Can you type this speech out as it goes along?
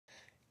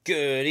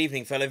Good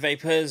evening, fellow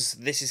vapors.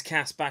 This is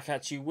Cass back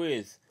at you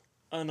with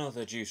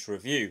another juice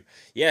review.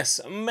 Yes,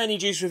 many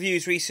juice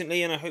reviews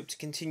recently, and I hope to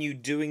continue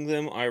doing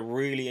them. I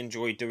really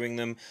enjoy doing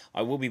them.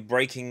 I will be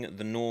breaking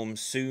the norm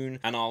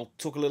soon, and I'll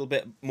talk a little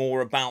bit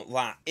more about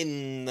that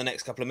in the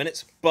next couple of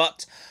minutes.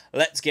 But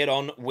let's get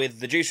on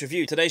with the juice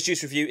review. Today's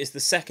juice review is the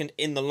second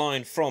in the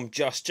line from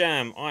Just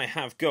Jam. I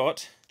have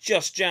got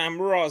Just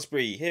Jam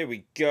Raspberry. Here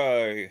we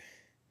go.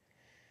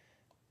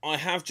 I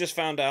have just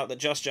found out that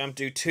Just Jam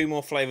do 2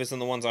 more flavours than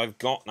the ones I've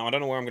got. Now, I don't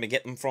know where I'm going to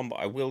get them from, but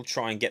I will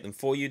try and get them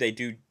for you. They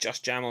do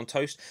Just Jam on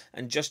toast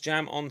and Just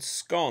Jam on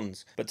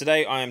scones. But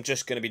today I am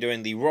just going to be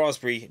doing the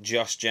Raspberry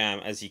Just Jam,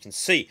 as you can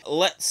see.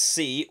 Let's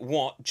see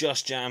what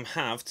Just Jam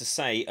have to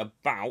say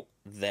about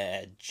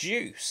their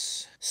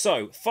juice.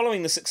 So,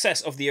 following the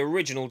success of the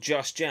original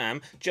Just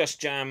Jam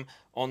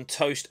on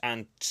toast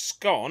and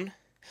scone,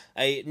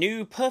 a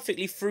new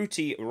perfectly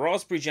fruity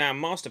raspberry jam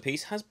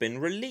masterpiece has been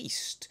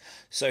released.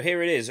 So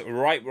here it is,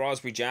 ripe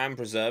raspberry jam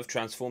preserved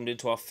transformed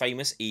into our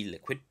famous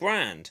E-Liquid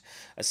brand.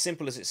 As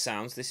simple as it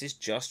sounds, this is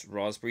just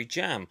raspberry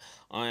jam.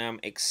 I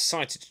am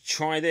excited to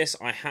try this.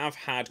 I have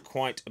had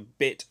quite a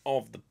bit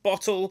of the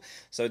bottle,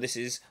 so this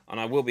is, and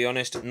I will be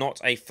honest,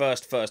 not a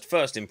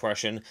first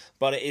impression,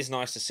 but it is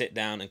nice to sit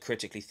down and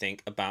critically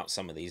think about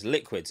some of these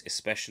liquids,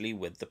 especially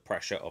with the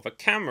pressure of a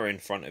camera in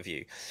front of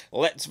you.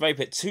 Let's vape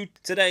it.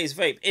 Today's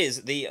vape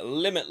is the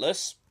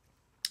Limitless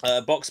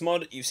box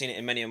mod. You've seen it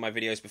in many of my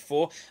videos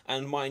before,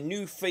 and my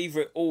new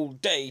favourite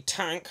all-day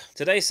tank.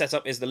 Today's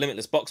setup is the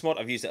Limitless box mod.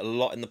 I've used it a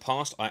lot in the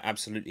past. I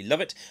absolutely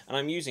love it, and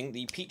I'm using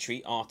the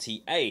Petrie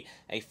RTA,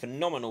 a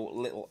phenomenal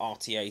little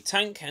RTA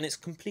tank, and it's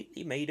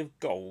completely made of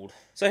gold.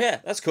 So yeah,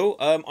 that's cool.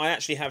 I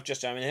actually have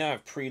Just Jam in here.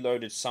 I've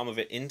preloaded some of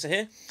it into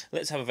here.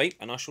 Let's have a vape,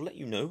 and I shall let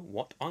you know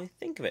what I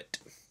think of it.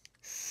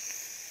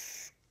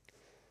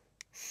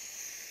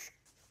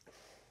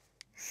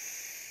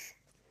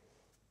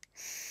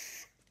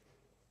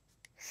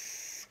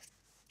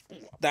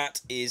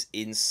 That is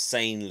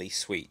insanely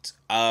sweet.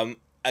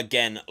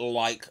 Again,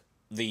 like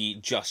the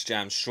Just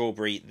Jam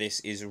Strawberry,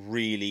 this is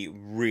really,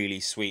 really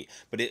sweet.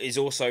 But it is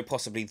also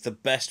possibly the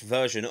best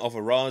version of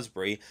a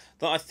raspberry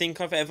that I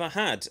think I've ever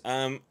had.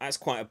 That's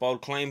quite a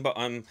bold claim, but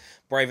I'm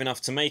brave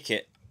enough to make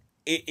it.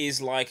 It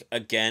is like,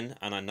 again,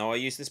 and I know I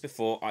used this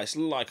before, it's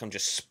like I'm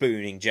just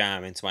spooning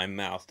jam into my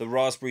mouth. The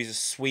raspberries are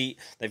sweet,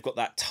 they've got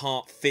that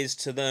tart fizz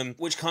to them,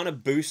 which kind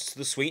of boosts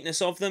the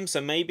sweetness of them, so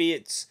maybe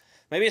it's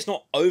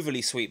not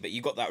overly sweet, but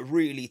you've got that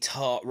really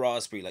tart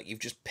raspberry, like you've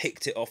just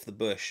picked it off the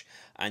bush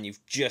and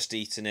you've just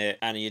eaten it,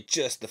 and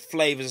the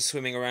flavours are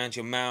swimming around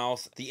your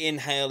mouth. The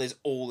inhale is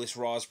all this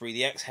raspberry,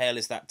 the exhale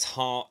is that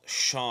tart,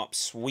 sharp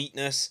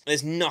sweetness.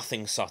 There's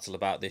nothing subtle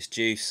about this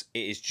juice.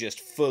 It is just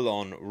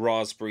full-on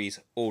raspberries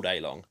all day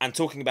long. And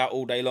talking about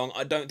all day long,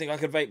 I don't think I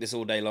could vape this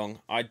all day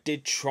long. I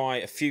did try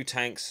a few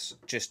tanks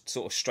just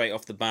sort of straight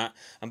off the bat,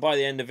 and by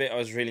the end of it I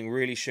was feeling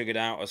really sugared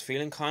out. I was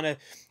feeling kind of,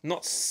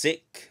 not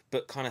sick,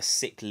 but kind of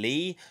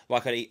sickly,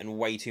 like I'd eaten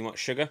way too much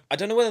sugar. I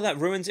don't know whether that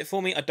ruins it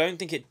for me. I don't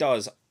think it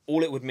does.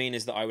 All it would mean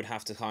is that I would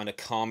have to kind of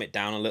calm it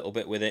down a little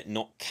bit with it,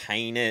 not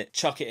cane it,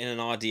 chuck it in an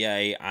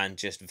RDA and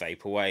just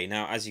vape away.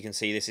 Now, as you can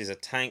see, this is a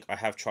tank. I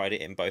have tried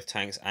it in both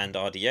tanks and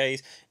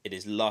RDAs. It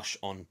is lush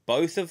on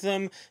both of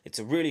them. It's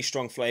a really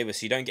strong flavour,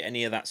 so you don't get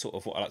any of that sort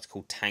of what I like to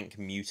call tank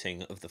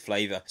muting of the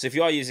flavour. So if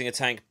you are using a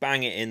tank,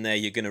 bang it in there.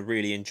 You're going to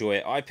really enjoy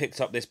it. I picked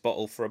up this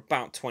bottle for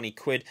about 20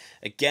 quid.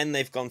 Again,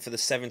 they've gone for the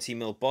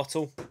 70ml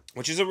bottle,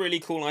 which is a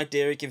really cool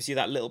idea. It gives you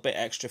that little bit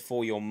extra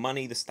for your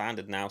money. The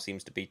standard now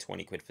seems to be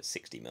 20 quid for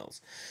 60ml.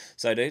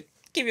 So to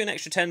give you an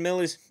extra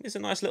 10ml is a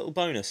nice little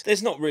bonus.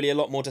 There's not really a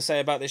lot more to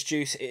say about this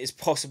juice. It is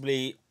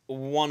possibly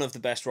one of the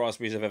best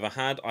raspberries I've ever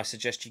had. I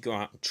suggest you go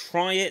out and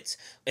try it.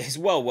 It's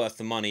well worth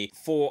the money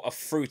for a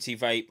fruity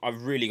vape.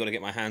 I've really got to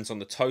get my hands on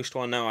the toast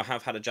one now. I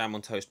have had a jam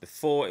on toast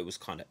before. It was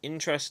kind of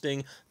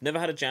interesting. Never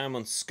had a jam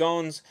on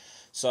scones,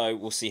 so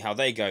we'll see how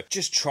they go.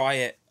 Just try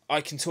it.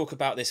 I can talk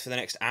about this for the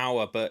next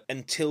hour, but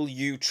until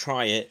you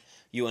try it,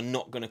 you are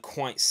not going to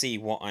quite see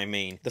what I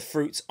mean. The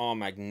fruits are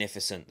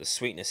magnificent. The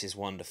sweetness is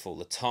wonderful.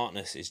 The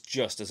tartness is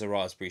just as a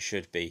raspberry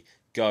should be.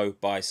 Go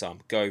buy some.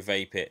 Go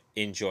vape it.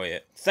 Enjoy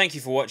it. Thank you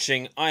for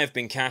watching. I have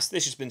been Cass.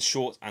 This has been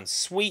short and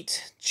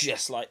sweet,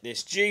 just like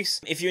this juice.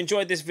 If you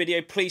enjoyed this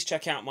video, please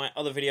check out my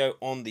other video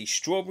on the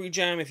strawberry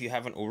jam if you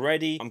haven't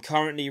already. I'm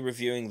currently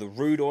reviewing the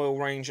Rude Oil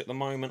range at the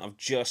moment. I've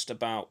just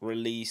about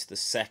released the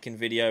second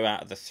video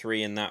out of the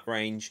 3 in that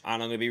range,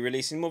 and I'm going to be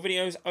releasing more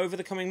videos over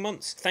the coming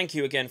months. Thank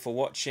you again for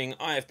watching.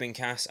 I have been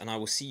Cass, and I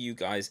will see you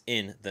guys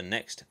in the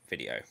next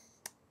video.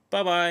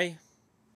 Bye-bye.